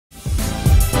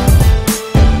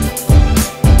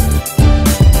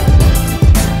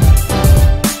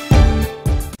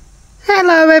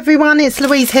everyone, it's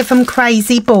Louise here from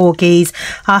Crazy Borgies.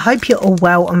 I hope you're all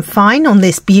well and fine on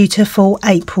this beautiful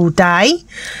April day.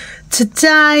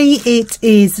 Today it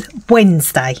is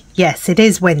Wednesday. Yes, it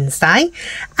is Wednesday.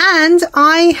 And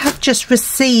I have just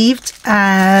received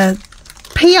a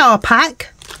PR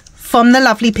pack from the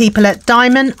lovely people at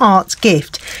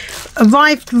DIAMONDARTGIFT.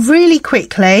 Arrived really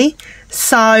quickly.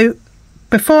 So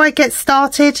before I get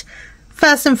started,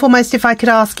 first and foremost, if I could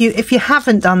ask you, if you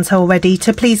haven't done so already,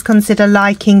 to please consider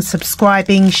liking,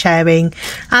 subscribing, sharing,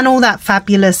 and all that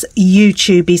fabulous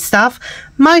YouTubey stuff.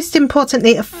 Most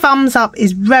importantly, a thumbs up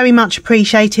is very much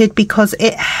appreciated because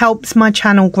it helps my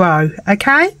channel grow,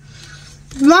 okay?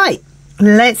 Right,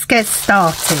 let's get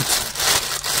started.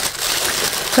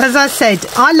 So as I said,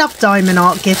 I love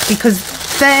DIAMONDARTGIFT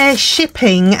because their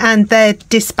shipping and their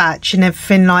dispatch and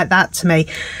everything like that to me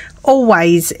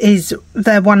always is,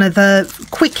 they're one of the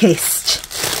quickest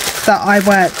that I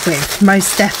work with,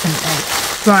 most definitely.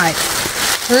 Right,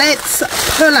 let's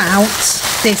pull out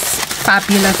this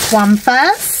fabulous one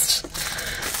first.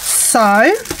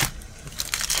 So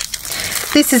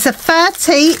this is a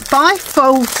 30 by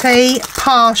 40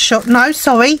 partial, no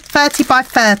sorry, 30 by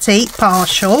 30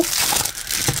 partial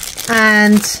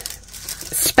and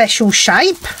special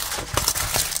shape,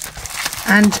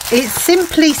 and it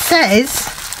simply says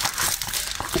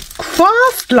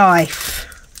Craft Life.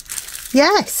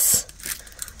 Yes,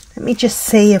 let me just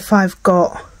see if I've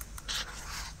got,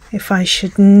 if I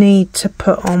should need to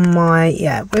put on my,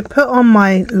 yeah, we'll put on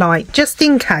my light just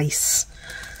in case.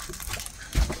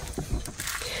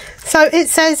 So it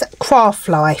says Craft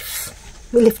Life.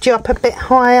 We'll lift you up a bit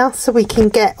higher so we can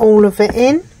get all of it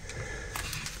in.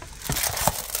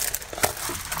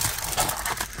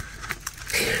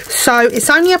 So it's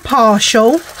only a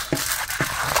partial,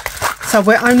 so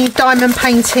we're only diamond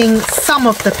painting some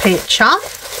of the picture.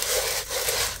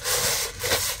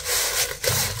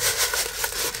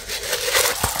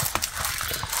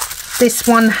 This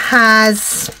one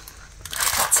has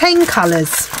 10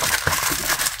 colours.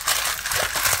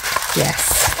 Yes.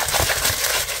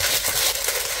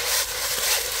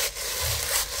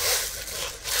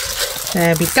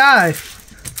 There we go.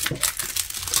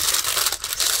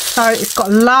 So it's got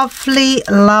lovely,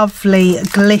 lovely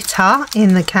glitter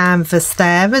in the canvas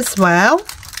there as well.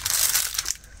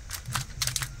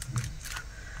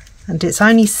 And it's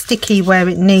only sticky where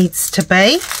it needs to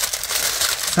be.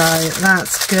 So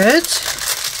that's good.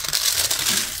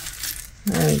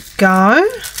 There we go.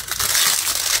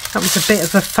 That was a bit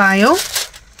of a fail.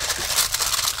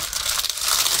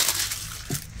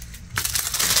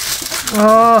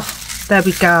 Oh, there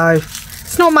we go.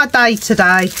 It's not my day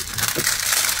today.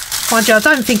 Mind you, I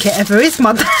don't think it ever is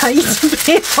my day, to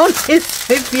be honest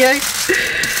with you.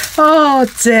 Oh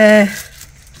dear.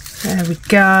 There we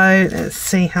go. Let's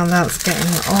see how that's getting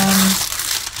on.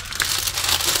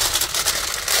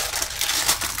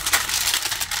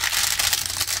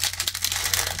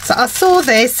 So I saw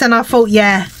this and I thought,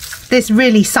 yeah, this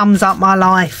really sums up my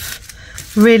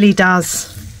life. Really does.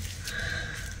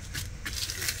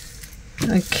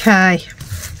 Okay.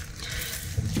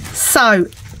 So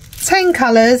 10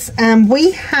 colours, and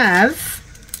we have,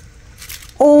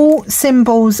 all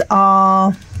symbols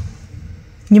are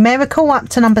numerical up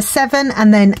to number 7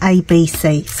 and then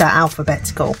ABC, so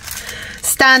alphabetical.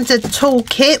 Standard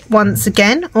toolkit once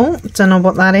again. Oh, don't know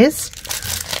what that is.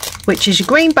 Which is your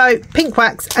green boat, pink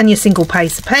wax and your single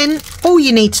pacer pen. All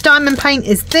you need to diamond paint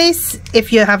is this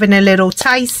if you're having a little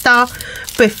taster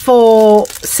before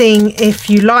seeing if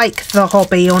you like the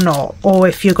hobby or not, or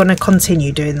if you're going to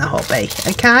continue doing the hobby.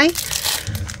 Okay,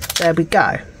 there we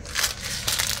go.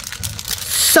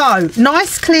 So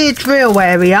nice clear drill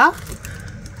area,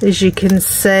 as you can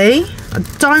see. I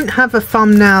don't have a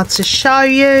thumbnail to show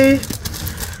you.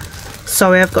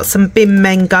 Sorry, I've got some bin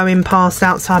men going past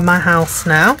outside my house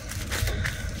now.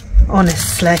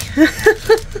 Honestly.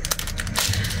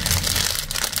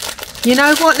 You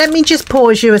know what, let me just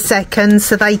pause you a second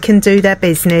so they can do their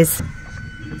business.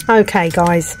 Okay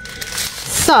guys,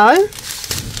 so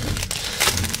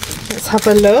let's have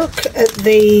a look at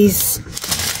these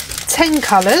 10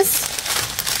 colours.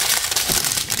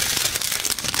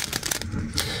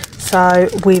 So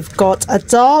we've got a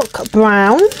dark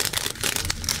brown,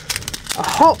 a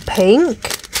hot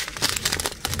pink,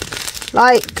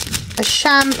 like a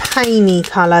champagne-y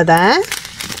colour there,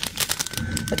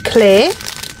 a clear,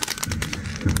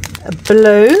 a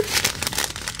blue,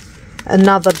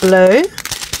 another blue,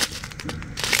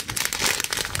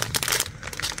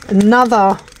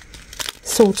 another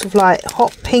sort of like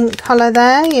hot pink colour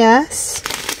there, yes,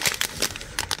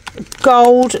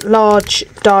 gold large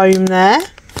dome there,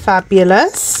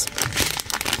 fabulous,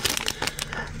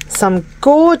 some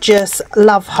gorgeous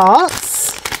love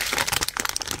hearts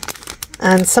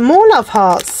and some more love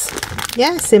hearts.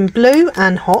 Yes, in blue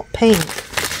and hot pink.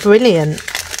 Brilliant.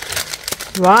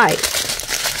 Right,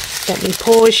 let me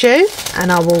pause you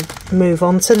and I will move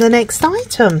on to the next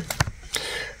item.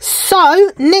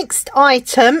 So next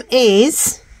item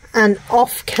is an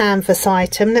off canvas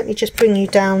item. Let me just bring you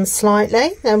down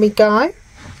slightly. There we go.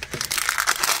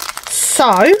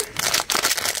 So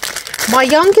my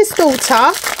youngest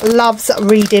daughter loves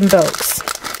reading books,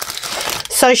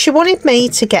 so she wanted me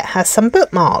to get her some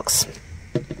bookmarks,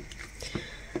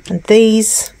 and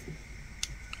these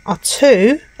are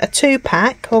a two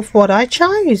pack of what I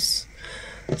chose.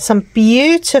 Some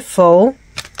beautiful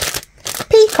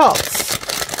peacocks.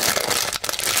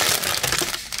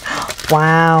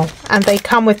 Wow, and they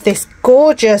come with this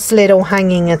gorgeous little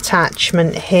hanging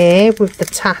attachment here with the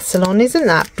tassel on. Isn't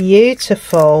that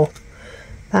beautiful?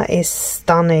 That is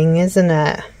stunning, isn't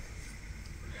it?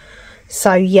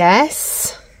 So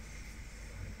yes,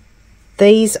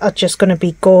 these are just going to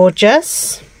be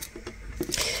gorgeous.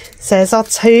 So there's our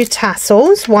two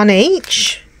tassels, one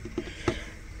each,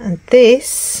 and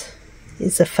this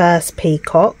is the first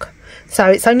peacock. So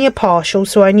it's only a partial,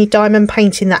 so only diamond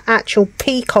painting the actual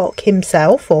peacock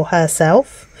himself or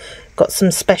herself. Got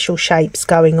some special shapes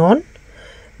going on.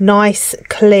 Nice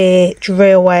clear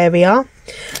drill area,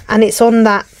 and it's on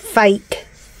that fake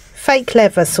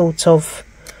leather sort of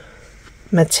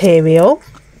material.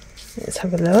 Let's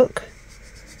have a look.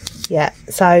 Yeah,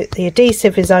 so the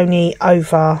adhesive is only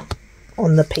over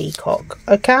on the peacock.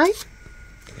 Okay,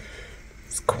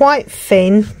 it's quite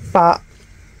thin, but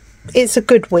it's a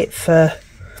good width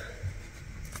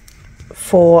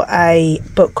for a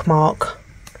bookmark.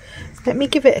 Let me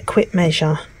give it a quick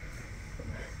measure.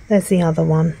 There's the other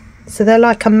one. So they're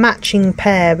like a matching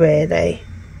pair, really.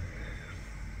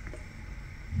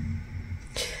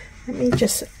 Let me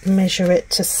just measure it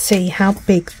to see how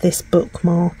big this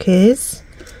bookmark is.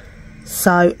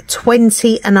 So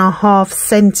 20.5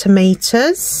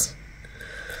 centimeters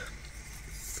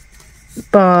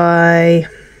by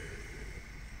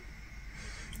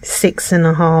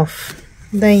 6.5.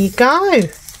 There you go.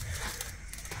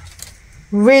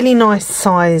 Really nice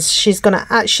size. She's got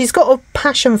a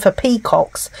passion for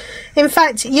peacocks. In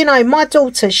fact, you know, my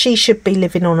daughter, she should be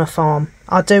living on a farm.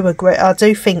 I do agree. I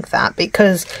do think that,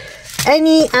 because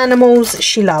any animals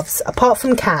she loves, apart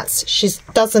from cats. She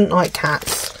doesn't like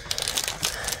cats,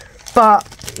 but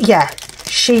yeah,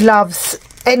 she loves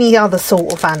any other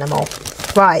sort of animal.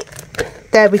 Right,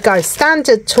 there we go.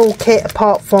 Standard toolkit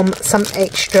apart from some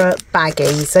extra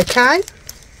baggies. Okay,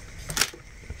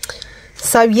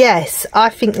 so yes, I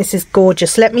think this is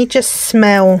gorgeous. Let me just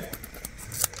smell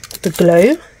the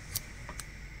glue.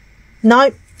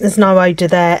 Nope, there's no odour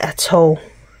there at all.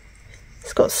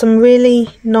 It's got some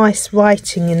really nice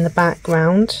writing in the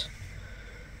background.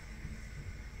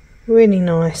 Really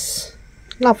nice.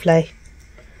 Lovely.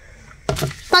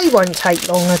 They won't take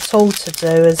long at all to do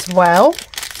as well.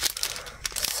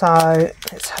 So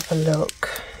let's have a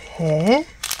look here.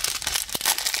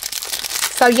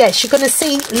 So yes, you're going to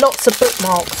see lots of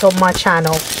bookmarks on my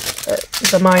channel at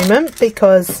the moment,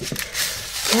 because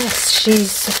yes,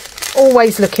 she's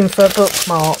always looking for a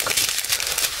bookmark.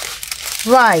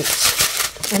 Right,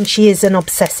 and she is an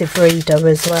obsessive reader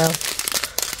as well.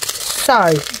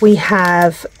 So we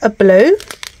have a blue,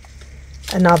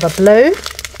 another blue,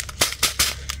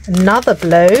 another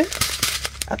blue,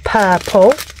 a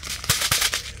purple,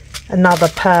 another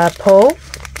purple,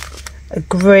 a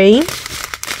green,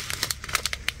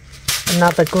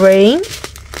 another green.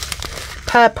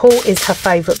 Purple is her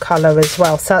favourite colour as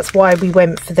well, so that's why we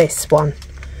went for this one.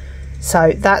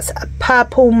 So that's a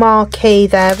purple marquee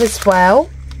there as well,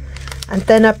 and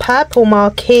then a purple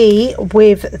marquee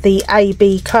with the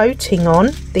AB coating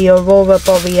on, the Aurora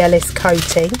Borealis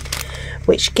coating,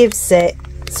 which gives it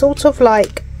sort of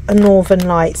like a Northern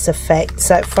Lights effect,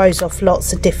 so it throws off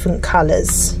lots of different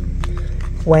colours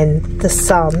when the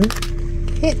sun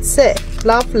hits it.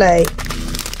 Lovely.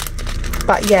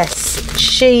 But yes,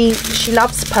 she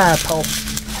loves purple,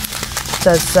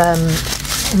 does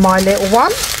my little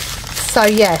one. So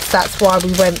yes, that's why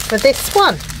we went for this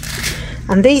one.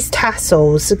 And these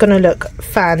tassels are going to look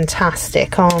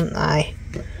fantastic, aren't they,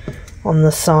 on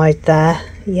the side there?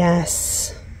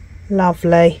 Yes,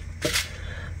 lovely.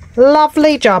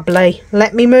 Lovely jubbly.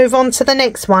 Let me move on to the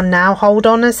next one now. Hold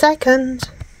on a second.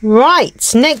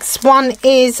 Right, next one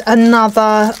is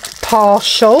another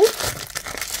partial.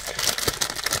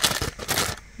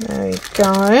 There we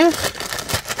go.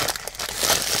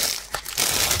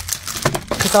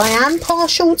 Because I am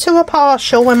partial to a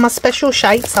partial when my special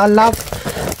shapes. I love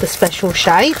the special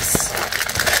shapes.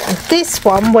 And this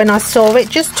one, when I saw it,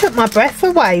 just took my breath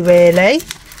away, really.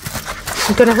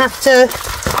 I'm going to have to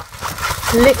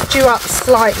lift you up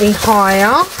slightly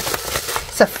higher.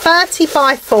 It's a 30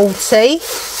 by 40.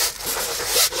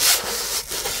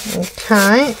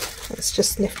 Okay, let's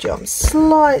just lift you up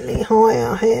slightly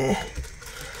higher here.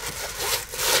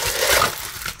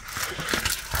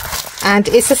 And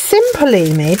it's a simple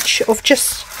image of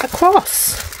just a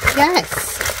cross. Yes.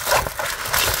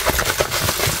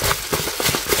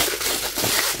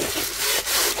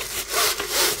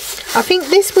 I think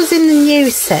this was in the new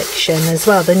section as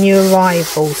well, the new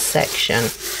arrivals section.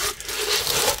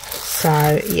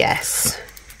 So, yes.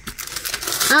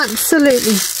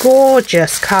 Absolutely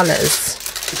gorgeous colours.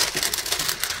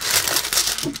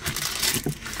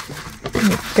 There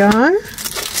we go.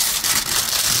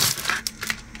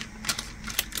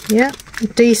 Yep,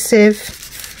 adhesive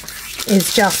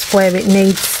is just where it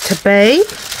needs to be.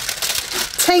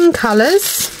 10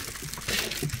 colours.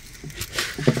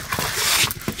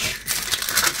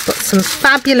 Got some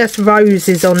fabulous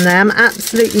roses on there. I'm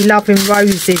absolutely loving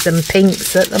roses and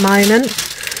pinks at the moment.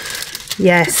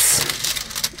 Yes,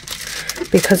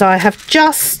 because I'm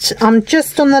just on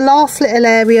the last little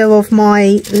area of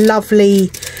my lovely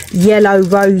yellow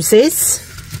roses.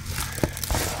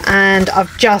 And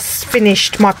I've just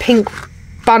finished my pink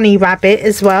bunny rabbit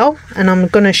as well, and I'm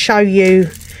going to show you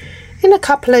in a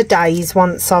couple of days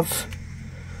once I've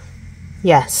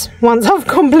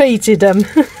completed them.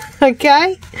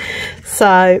 Okay,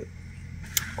 so,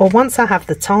 or once I have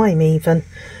the time even.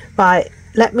 Right,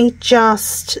 let me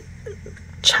just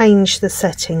change the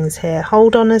settings here.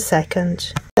 Hold on a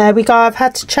second. There we go. I've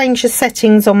had to change the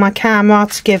settings on my camera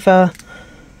to give a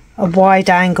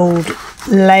wide angled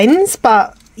lens,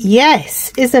 but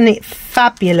yes, isn't it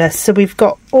fabulous? So we've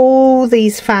got all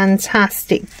these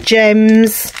fantastic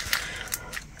gems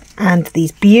and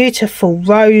these beautiful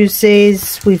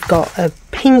roses. We've got a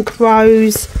pink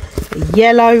rose, a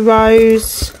yellow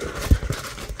rose,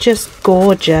 just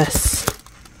gorgeous.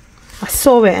 I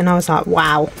saw it and I was like,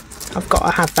 wow, I've got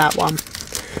to have that one.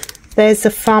 There's the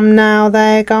thumbnail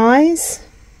there, guys.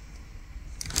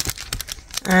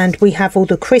 And we have all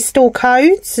the crystal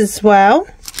codes as well.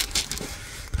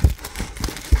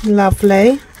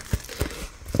 Lovely.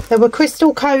 There were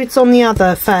crystal codes on the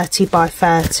other 30 by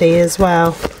 30 as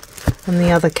well, on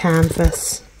the other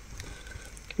canvas.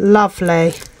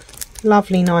 Lovely,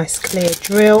 lovely, nice clear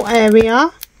drill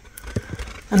area.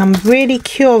 And I'm really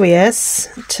curious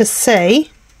to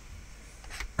see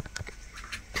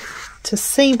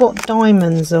what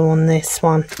diamonds are on this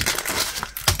one.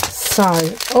 So,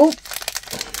 oh,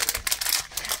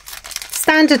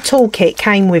 standard toolkit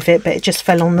came with it, but it just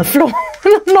fell on the floor.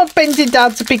 I'm not bending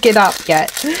down to pick it up yet.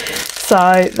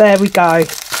 So there we go.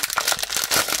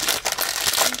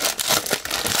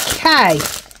 Okay,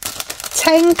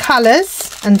 10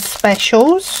 colours and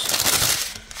specials.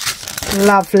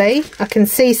 Lovely. I can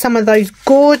see some of those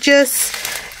gorgeous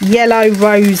yellow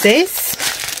roses.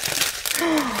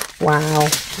 Wow,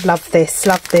 love this,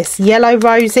 love this. Yellow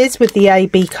roses with the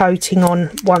AB coating on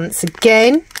once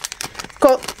again.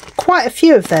 Got quite a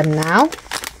few of them now.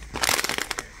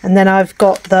 And then I've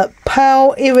got the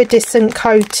pearl iridescent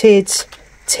coated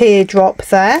teardrop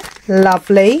there.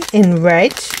 Lovely, in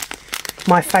red.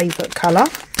 My favourite colour.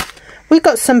 We've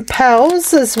got some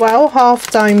pearls as well, half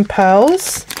dome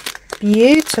pearls.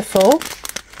 Beautiful.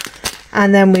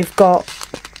 And then we've got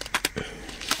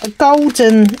a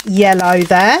golden yellow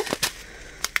there.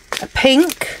 A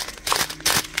pink.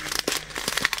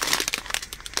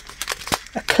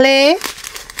 A clear.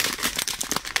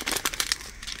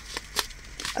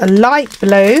 A light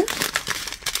blue,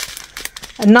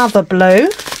 another blue,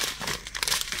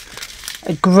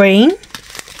 a green,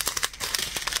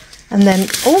 and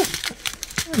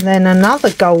then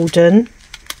another golden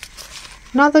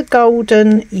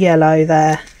yellow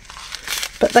there.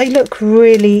 But they look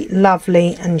really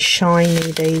lovely and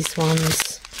shiny, these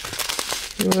ones.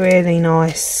 Really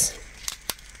nice.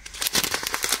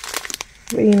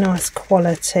 Really nice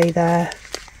quality there.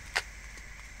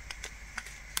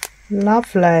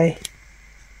 Lovely.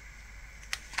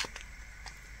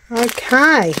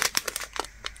 Okay.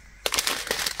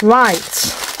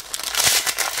 Right.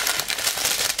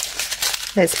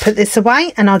 Let's put this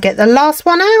away and I'll get the last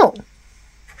one out.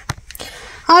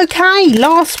 Okay,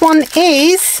 last one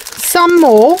is some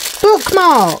more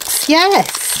bookmarks. Yes.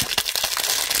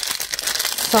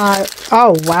 So,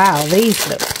 oh wow, these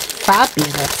look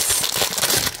fabulous.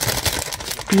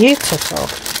 Beautiful.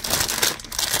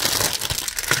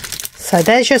 So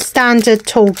there's your standard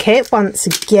toolkit once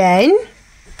again.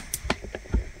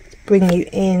 Bring you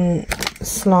in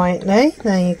slightly.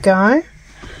 There you go.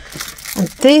 And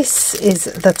this is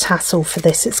the tassel for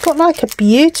this. It's got like a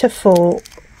beautiful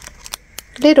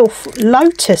little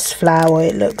lotus flower,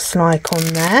 it looks like,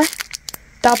 on there.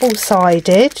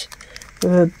 Double-sided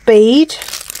with a bead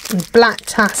and black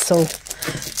tassel.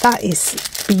 That is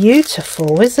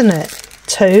beautiful, isn't it?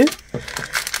 2.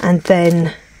 And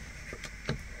then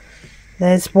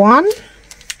there's 1.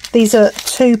 These are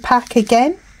 2-pack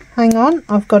again. Hang on,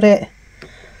 I've got it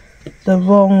the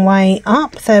wrong way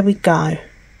up. There we go.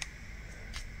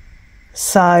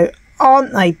 So,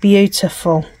 aren't they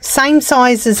beautiful? Same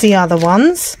size as the other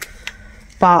ones,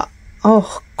 but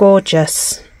oh,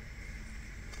 gorgeous.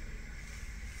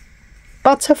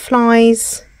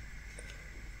 Butterflies,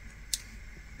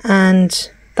 and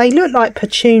they look like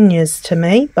petunias to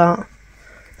me, but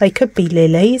they could be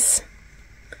lilies.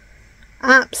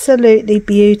 Absolutely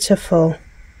beautiful.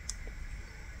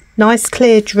 Nice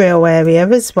clear drill area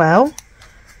as well.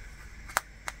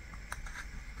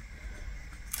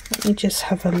 Let me just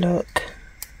have a look.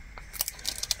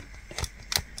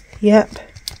 Yep,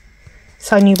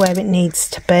 it's only where it needs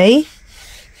to be,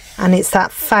 and it's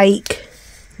that fake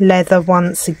leather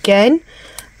once again.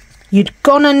 You're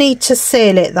gonna need to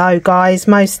seal it though, guys,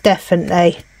 most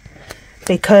definitely,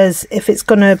 because if it's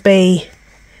gonna be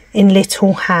in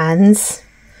little hands.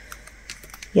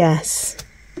 Yes,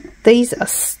 these are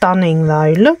stunning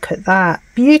though. Look at that,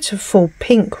 beautiful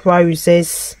pink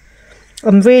roses.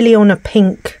 I'm really on a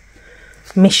pink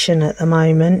mission at the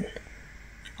moment,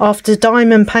 after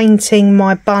diamond painting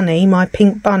my bunny, my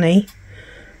pink bunny.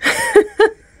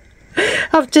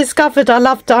 I've discovered I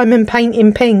love diamond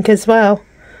painting pink as well.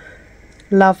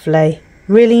 Lovely,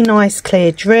 really nice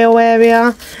clear drill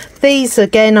area. These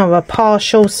again are a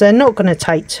partial, so they're not going to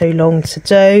take too long to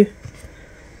do.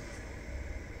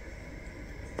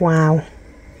 Wow,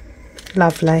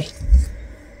 lovely.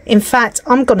 In fact,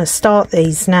 I'm going to start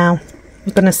these now.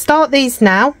 I'm going to start these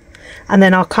now, and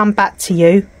then I'll come back to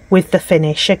you with the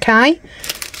finish, okay?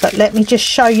 But let me just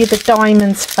show you the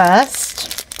diamonds first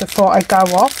before I go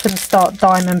off and start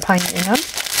diamond painting them.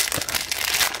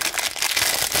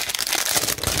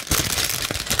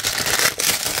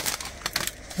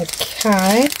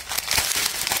 Okay.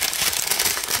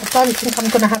 I don't think I'm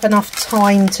going to have enough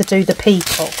time to do the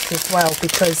peacock as well,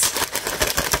 because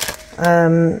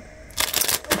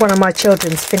one of my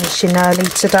children's finishing early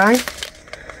today.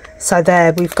 So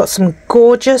there, we've got some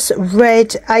gorgeous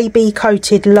red AB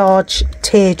coated large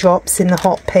teardrops in the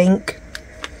hot pink.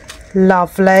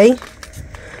 Lovely.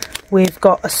 We've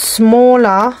got a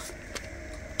smaller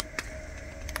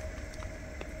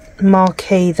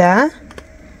marquee there.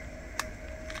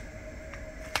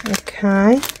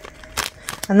 Okay.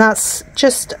 And that's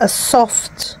just a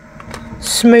soft,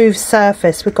 smooth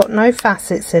surface. We've got no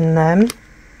facets in them.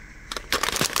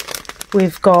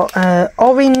 We've got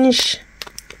orange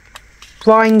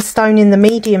rhinestone in the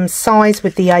medium size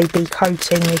with the AB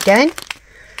coating again.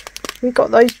 We've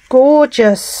got those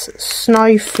gorgeous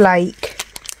snowflake,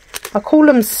 I call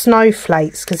them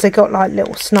snowflakes because they got like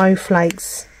little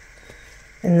snowflakes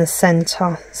in the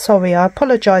centre. Sorry, I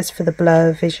apologise for the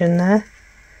blur vision there,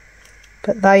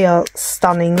 but they are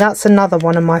stunning. That's another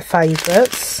one of my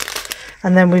favourites.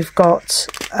 And then we've got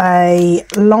a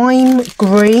lime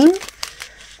green,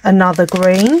 another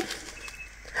green.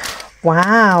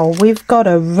 Wow, we've got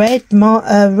a red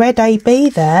AB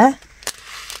there.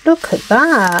 Look at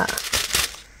that.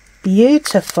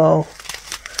 Beautiful.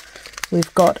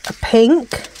 We've got a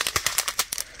pink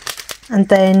and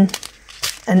then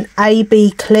an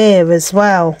AB clear as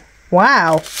well.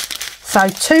 Wow. So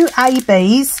 2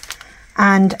 ABs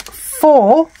and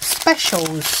 4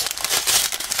 specials.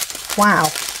 Wow.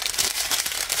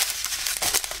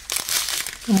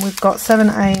 And we've got 7,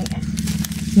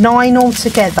 8, 9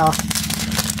 altogether.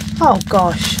 Oh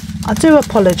gosh, I do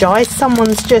apologise.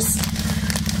 Someone's just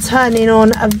turning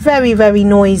on a very, very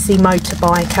noisy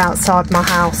motorbike outside my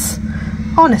house.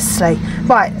 Honestly.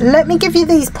 Right, let me give you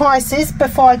these prices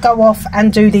before I go off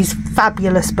and do these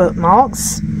fabulous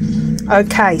bookmarks.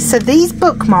 Okay, so these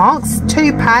bookmarks,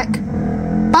 2-pack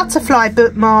butterfly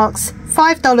bookmarks,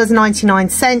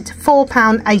 $5.99,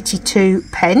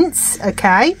 £4.82.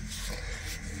 Okay.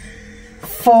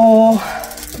 For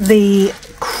the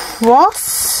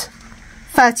cross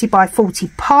 30 by 40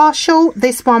 partial,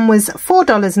 this one was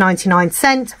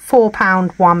 $4.99,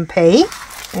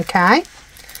 £4.01. Okay.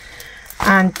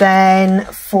 And then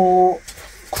for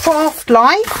Craft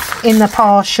Life in the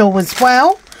partial as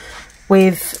well,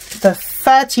 with the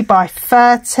 30 by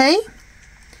 30.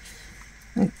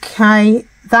 Okay,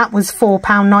 that was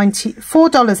 $4.99,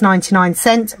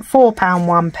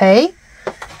 £4.01.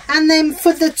 And then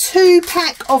for the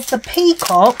 2-pack of the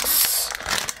peacocks,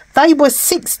 They were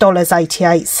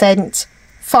 $6.88,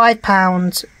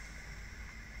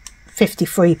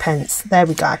 £5.53. There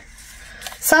we go.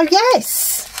 So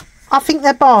yes, I think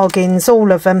they're bargains,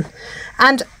 all of them.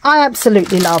 And I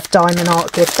absolutely love Diamond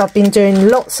Art Gift. I've been doing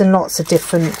lots and lots of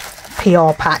different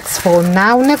PR packs for them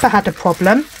now. Never had a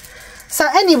problem. So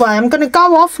anyway, I'm going to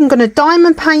go off. I'm going to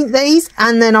diamond paint these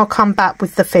and then I'll come back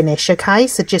with the finish, okay?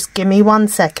 So just give me 1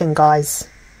 second, guys.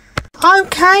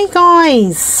 Okay,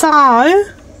 guys. So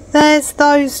there's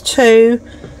those 2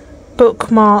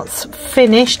 bookmarks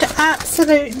finished.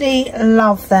 Absolutely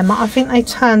love them. I think they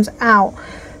turned out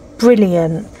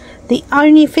brilliant. The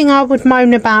only thing I would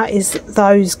moan about is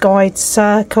those guide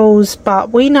circles,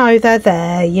 but we know they're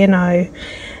there, you know.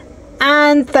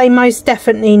 And they most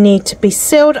definitely need to be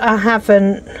sealed. I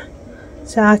haven't,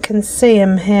 so I can see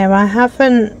them here. I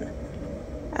haven't,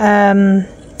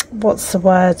 what's the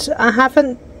word? I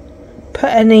haven't put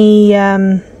any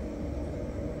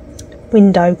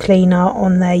window cleaner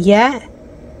on there yet.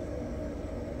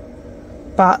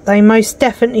 But they most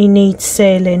definitely need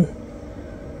sealing.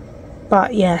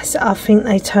 But yes, I think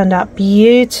they turned out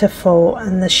beautiful.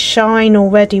 And the shine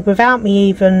already, without me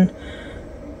even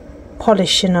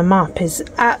polishing them up, is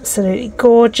absolutely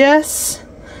gorgeous.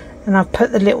 And I've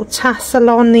put the little tassel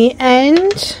on the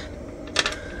end,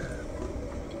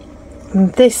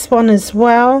 and this one as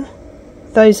well,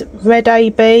 those red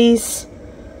ABs,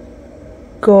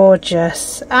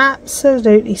 gorgeous,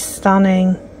 absolutely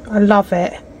stunning. I love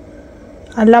it.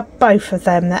 I love both of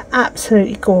them. They're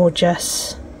absolutely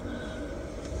gorgeous.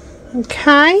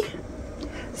 Okay,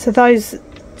 so those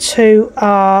 2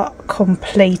 are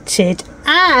completed,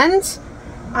 and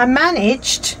I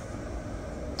managed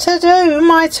to do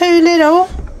my 2 little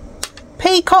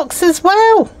peacocks as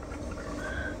well.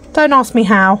 Don't ask me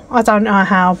how. I don't know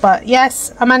how, but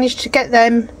yes, I managed to get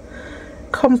them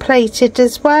completed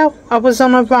as well. I was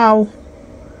on a roll.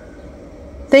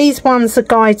 These ones, the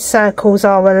guide circles,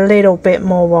 are a little bit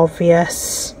more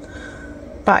obvious,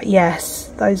 but yes,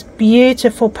 those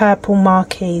beautiful purple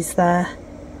marquees there,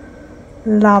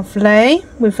 lovely,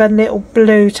 with a little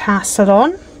blue tassel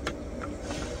on.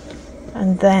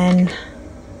 And then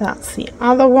that's the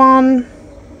other one.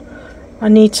 I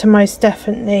need to most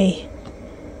definitely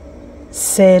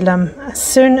seal them as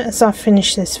soon as I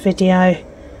finish this video,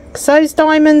 because those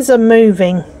diamonds are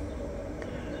moving.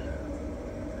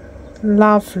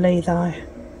 Lovely though,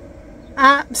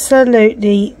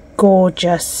 absolutely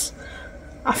gorgeous.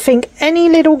 I think any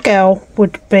little girl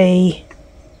would be,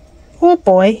 or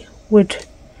boy, would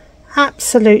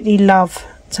absolutely love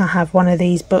to have one of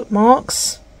these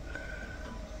bookmarks.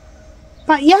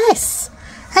 But yes,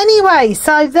 anyway,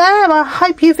 so there, I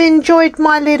hope you've enjoyed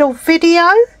my little video,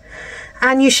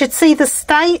 and you should see the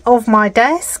state of my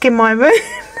desk in my room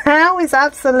now is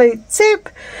absolute tip.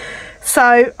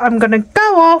 So I'm going to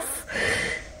go off,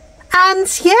 and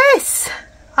yes,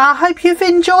 I hope you've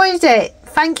enjoyed it.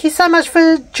 Thank you so much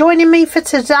for joining me for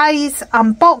today's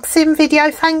unboxing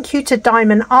video. Thank you to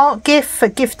Diamond Art Gift for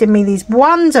gifting me these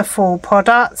wonderful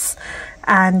products.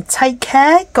 And take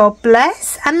care, God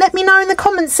bless, and let me know in the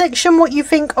comments section what you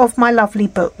think of my lovely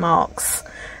bookmarks.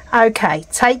 Okay,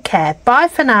 take care. Bye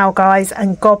for now, guys,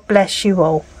 and God bless you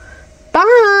all.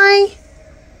 Bye.